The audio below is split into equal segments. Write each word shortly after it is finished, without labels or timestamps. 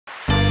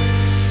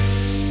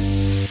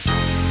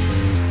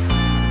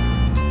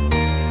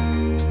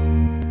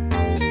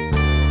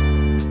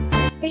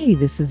Hey,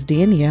 this is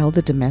Danielle,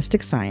 the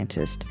domestic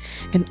scientist,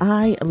 and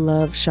I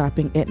love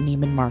shopping at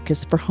Neiman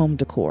Marcus for home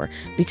decor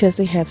because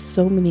they have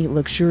so many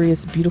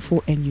luxurious,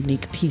 beautiful, and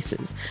unique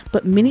pieces.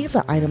 But many of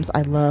the items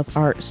I love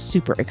are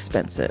super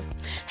expensive.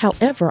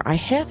 However, I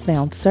have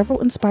found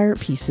several inspired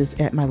pieces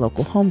at my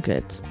local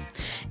HomeGoods.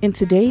 In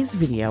today's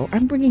video,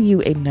 I'm bringing you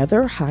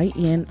another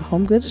high-end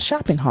HomeGoods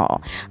shopping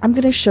haul. I'm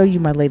going to show you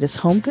my latest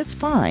HomeGoods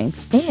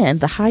finds and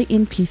the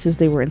high-end pieces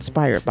they were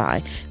inspired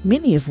by,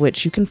 many of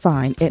which you can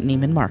find at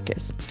Neiman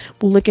Marcus.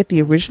 We'll look at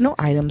the original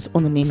items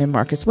on the Neiman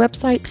Marcus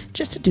website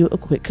just to do a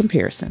quick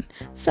comparison.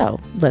 So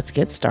let's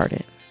get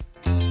started.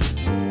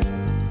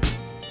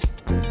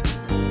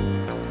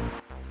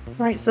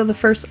 Right, so the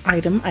first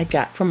item I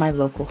got from my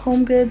local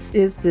HomeGoods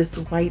is this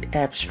white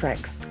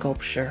abstract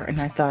sculpture,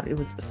 and I thought it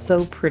was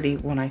so pretty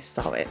when I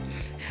saw it.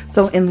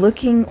 So in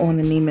looking on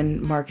the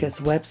Neiman Marcus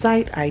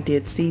website, I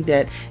did see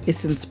that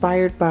it's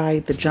inspired by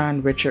the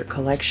John Richard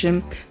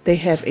collection. They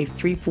have a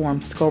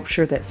freeform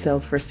sculpture that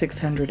sells for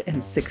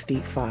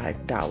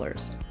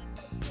 $665.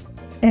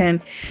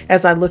 And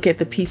as I look at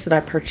the piece that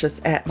I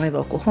purchased at my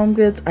local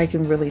HomeGoods, I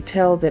can really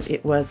tell that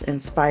it was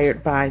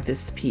inspired by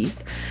this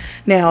piece.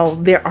 Now,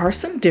 there are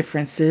some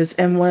differences,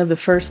 and one of the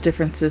first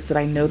differences that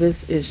I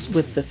notice is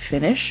with the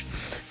finish.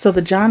 So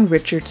the John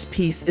Richards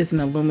piece is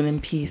an aluminum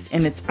piece,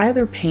 and it's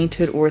either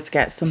painted or it's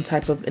got some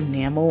type of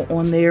enamel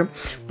on there,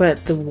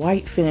 but the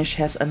white finish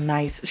has a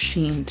nice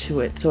sheen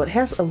to it. So it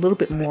has a little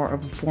bit more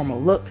of a formal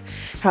look.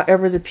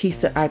 However, the piece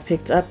that I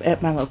picked up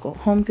at my local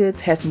HomeGoods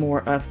has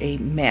more of a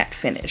matte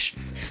finish.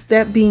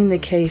 That being the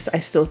case, I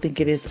still think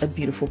it is a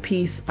beautiful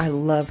piece. I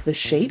love the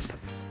shape,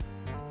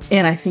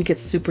 and I think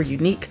it's super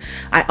unique.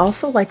 I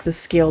also like the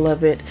scale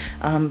of it,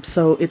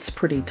 so it's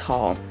pretty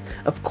tall.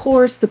 Of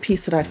course, the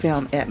piece that I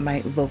found at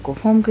my local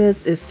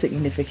HomeGoods is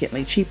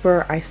significantly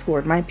cheaper. I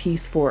scored my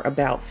piece for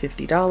about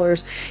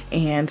 $50,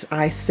 and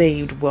I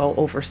saved well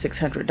over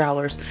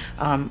 $600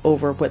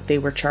 over what they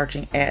were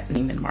charging at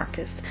Neiman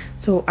Marcus.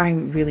 So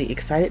I'm really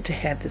excited to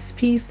have this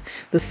piece.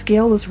 The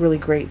scale is really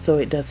great, so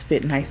it does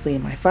fit nicely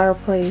in my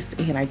fireplace,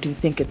 and I do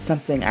think it's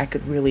something I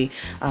could really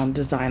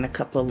design a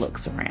couple of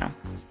looks around.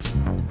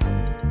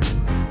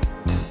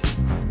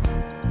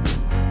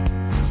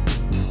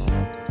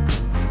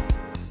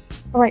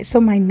 Alright,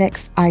 so my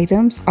next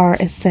items are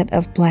a set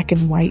of black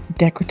and white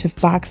decorative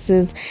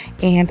boxes,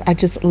 and I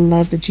just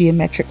love the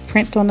geometric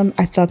print on them.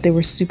 I thought they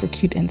were super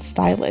cute and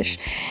stylish.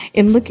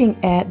 In looking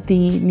at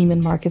the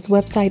Neiman Marcus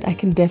website, I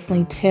can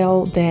definitely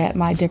tell that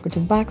my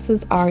decorative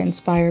boxes are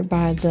inspired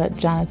by the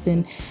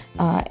Jonathan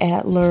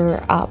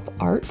Adler Op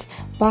Art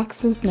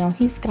boxes. Now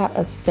he's got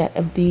a set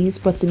of these,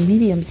 but the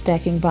medium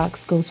stacking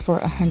box goes for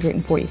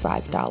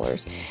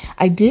 $145.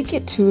 I did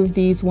get two of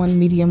these, one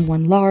medium,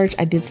 one large.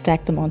 I did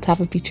stack them on top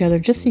of each other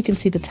just so you can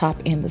see the top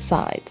and the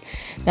sides.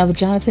 Now the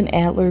Jonathan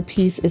Adler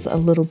piece is a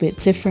little bit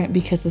different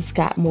because it's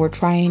got more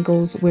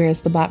triangles,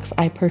 whereas the box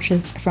I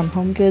purchased from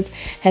HomeGoods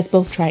has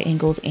both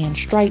triangles and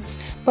stripes.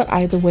 But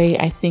either way,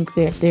 I think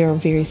that they're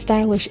very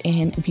stylish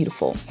and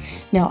beautiful.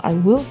 Now I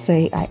will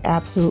say I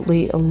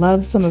absolutely love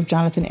some of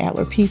Jonathan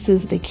Adler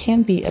pieces. They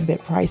can be a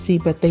bit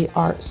pricey, but they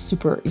are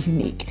super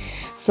unique.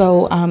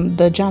 So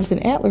the Jonathan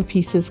Adler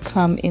pieces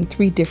come in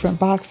 3 different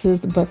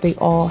boxes, but they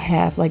all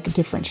have like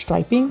different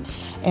striping.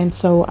 And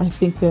so I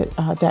think that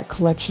that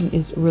collection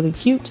is really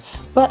cute,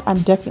 but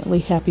I'm definitely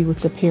happy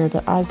with the pair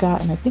that I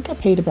got. And I think I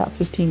paid about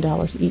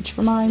 $15 each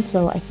for mine.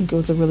 So I think it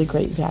was a really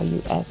great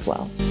value as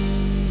well.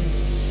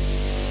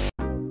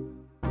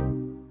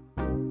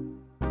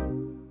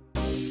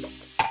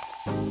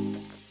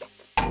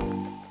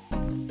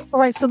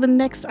 Alright, so the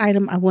next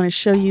item I want to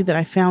show you that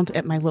I found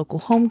at my local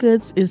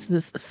HomeGoods is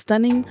this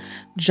stunning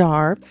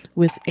jar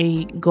with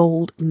a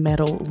gold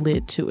metal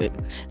lid to it.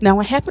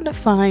 Now I happened to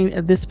find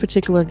this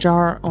particular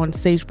jar on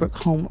Sagebrook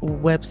Home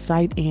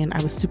website, and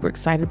I was super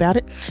excited about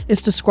it.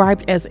 It's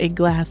described as a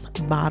glass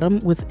bottom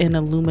with an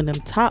aluminum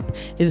top.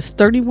 It is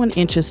 31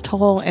 inches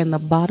tall, and the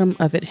bottom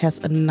of it has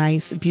a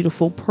nice,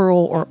 beautiful pearl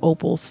or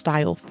opal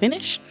style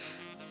finish.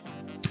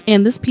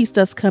 And this piece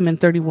does come in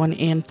 31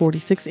 and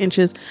 46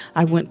 inches.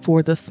 I went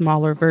for the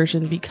smaller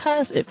version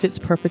because it fits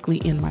perfectly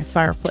in my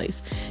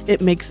fireplace. It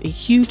makes a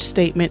huge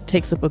statement,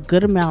 takes up a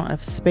good amount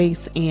of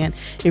space, and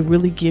it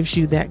really gives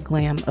you that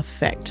glam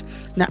effect.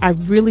 Now, I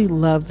really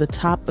love the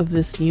top of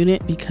this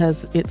unit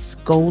because it's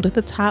gold at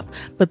the top,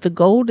 but the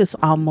gold is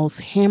almost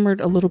hammered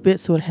a little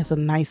bit, so it has a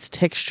nice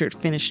textured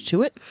finish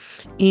to it.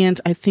 And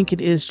I think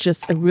it is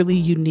just a really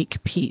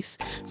unique piece.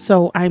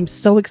 So I'm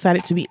so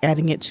excited to be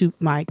adding it to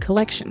my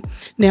collection.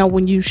 Now,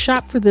 when you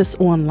shop for this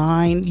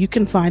online, you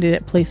can find it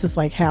at places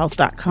like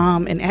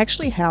house.com, and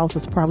actually House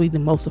is probably the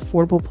most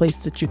affordable place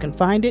that you can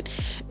find it.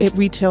 It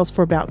retails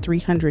for about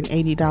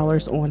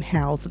 $380 on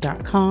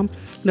house.com,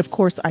 and of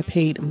course I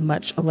paid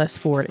much less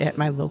for it at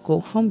my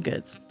local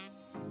HomeGoods.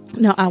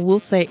 Now, I will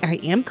say I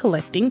am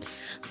collecting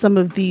some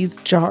of these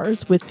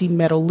jars with the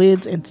metal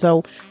lids, and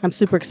so I'm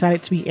super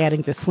excited to be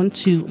adding this one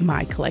to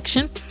my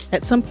collection.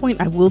 At some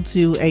point, I will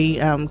do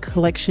a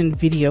collection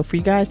video for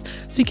you guys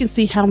so you can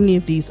see how many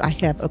of these I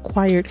have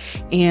acquired,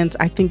 and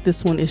I think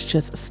this one is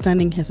just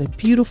stunning. It has a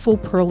beautiful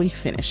pearly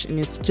finish, and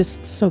it's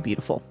just so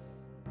beautiful.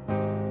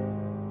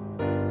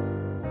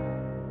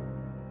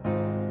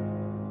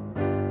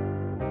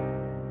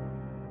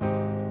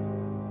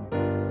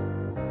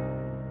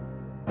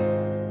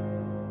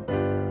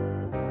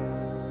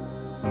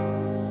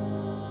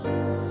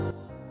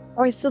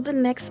 All right, so the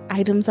next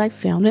items I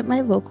found at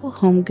my local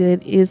home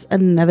good is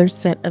another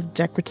set of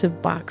decorative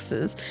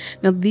boxes.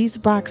 Now, these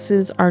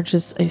boxes are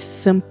just a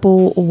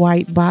simple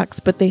white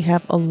box, but they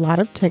have a lot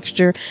of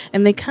texture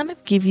and they kind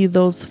of give you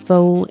those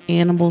faux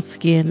animal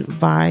skin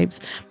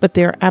vibes, but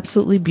they're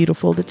absolutely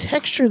beautiful. The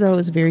texture, though,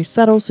 is very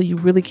subtle, so you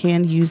really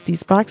can use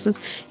these boxes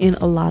in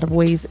a lot of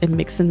ways and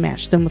mix and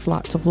match them with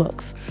lots of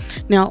looks.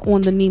 Now,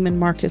 on the Nieman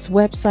Marcus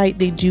website,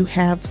 they do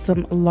have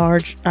some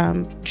large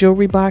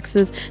jewelry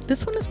boxes.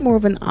 This one is more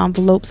of an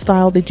envelope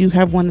style. They do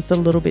have one that's a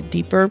little bit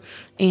deeper,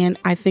 and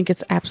I think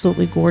it's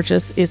absolutely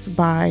gorgeous. It's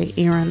by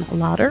ARAM,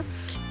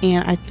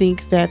 and I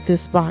think that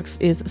this box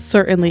is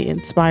certainly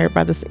inspired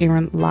by this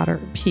ARAM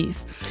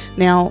piece.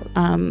 Now,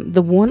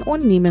 the one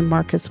on Neiman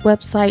Marcus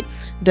website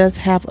does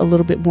have a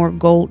little bit more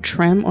gold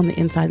trim on the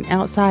inside and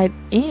outside,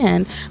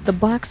 and the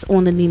box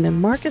on the Neiman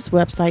Marcus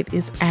website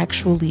is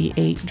actually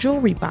a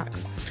jewelry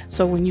box.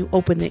 So when you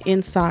open the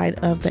inside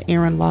of the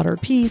ARAM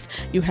piece,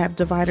 you have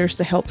dividers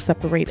to help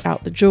separate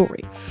out the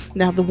jewelry.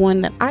 Now, the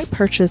one that I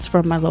purchased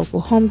from my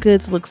local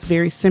HomeGoods looks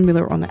very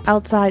similar on the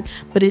outside,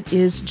 but it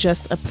is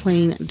just a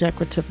plain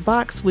decorative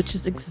box, which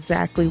is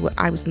exactly what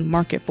I was in the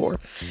market for.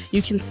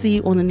 You can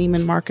see on the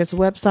Neiman Marcus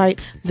website,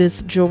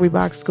 this jewelry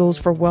box goes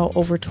for well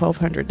over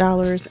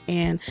 $1,200,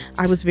 and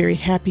I was very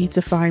happy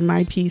to find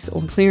my piece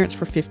on clearance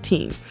for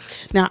 $15.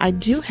 Now, I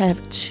do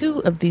have two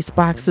of these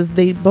boxes.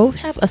 They both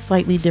have a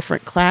slightly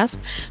different clasp.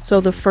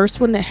 So the first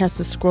one that has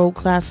the scroll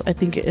clasp, I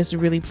think it is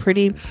really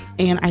pretty,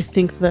 and I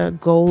think the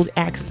gold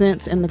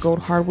accents and the gold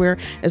hardware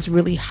is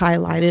really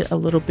highlighted a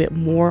little bit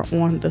more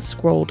on the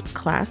scrolled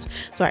clasp.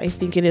 So I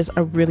think it is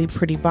a really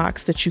pretty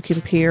box that you can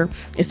pair,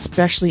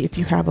 especially if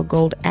you have a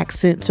gold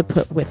accent to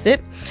put with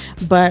it.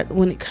 But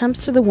when it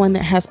comes to the one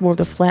that has more of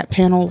the flat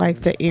panel,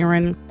 like the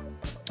AERIN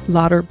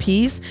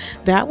piece,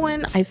 that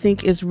one I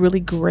think is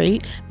really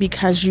great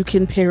because you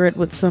can pair it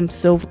with some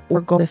silver or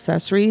gold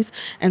accessories,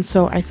 and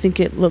so I think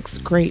it looks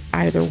great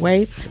either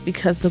way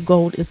because the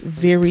gold is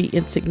very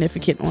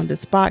insignificant on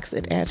this box.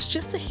 It adds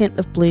just a hint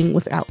of bling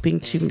without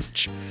being too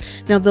much.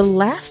 Now, the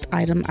last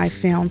item I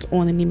found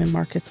on the Nieman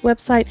Marcus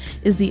website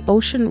is the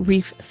Ocean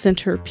Reef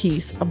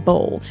Centerpiece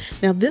bowl.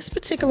 Now, this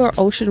particular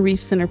Ocean Reef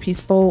Centerpiece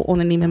bowl on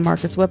the Nieman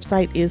Marcus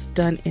website is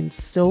done in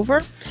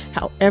silver.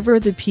 However,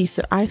 the piece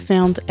that I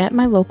found at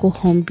my local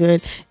home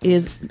good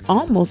is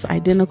almost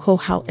identical.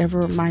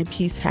 However, my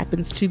piece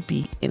happens to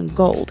be in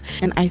gold,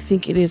 and I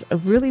think it is a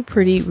really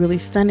pretty, really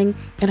stunning,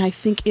 and I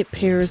think it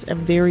pairs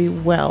very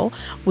well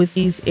with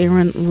these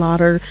AARIN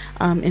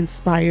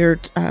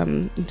inspired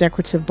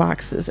decorative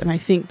boxes, and I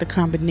think the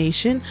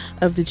combination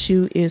of the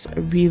two is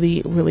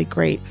really, really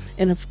great.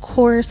 And of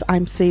course,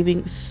 I'm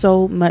saving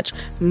so much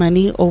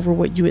money over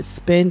what you would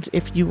spend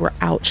if you were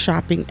out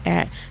shopping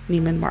at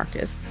Neiman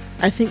Marcus.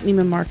 I think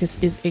Neiman Marcus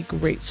is a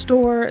great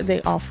store.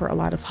 They offer a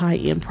lot of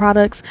high-end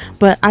products,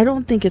 but I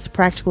don't think it's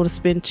practical to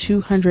spend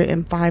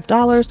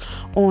 $205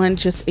 on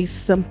just a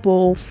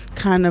simple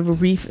kind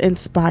of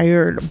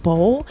reef-inspired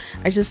bowl.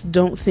 I just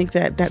don't think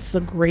that that's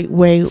the great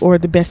way or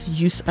the best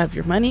use of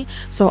your money.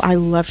 So I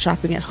love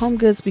shopping at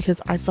HomeGoods because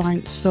I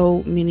find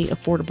so many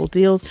affordable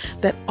deals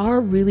that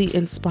are really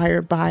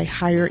inspired by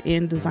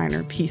higher-end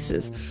designer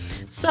pieces.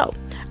 So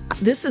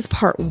this is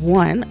part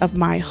one of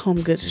my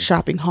HomeGoods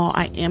shopping haul.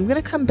 I am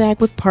going to come back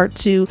with part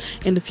two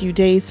in a few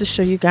days to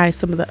show you guys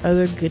some of the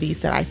other goodies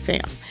that I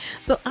found.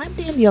 So I'm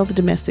Danielle, the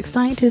Domestic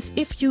Scientist.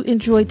 If you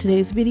enjoyed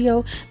today's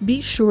video,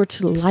 be sure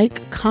to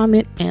like,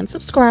 comment, and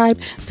subscribe.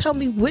 Tell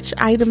me which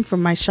item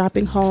from my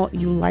shopping haul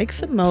you like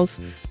the most,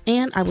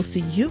 and I will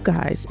see you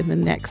guys in the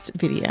next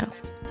video.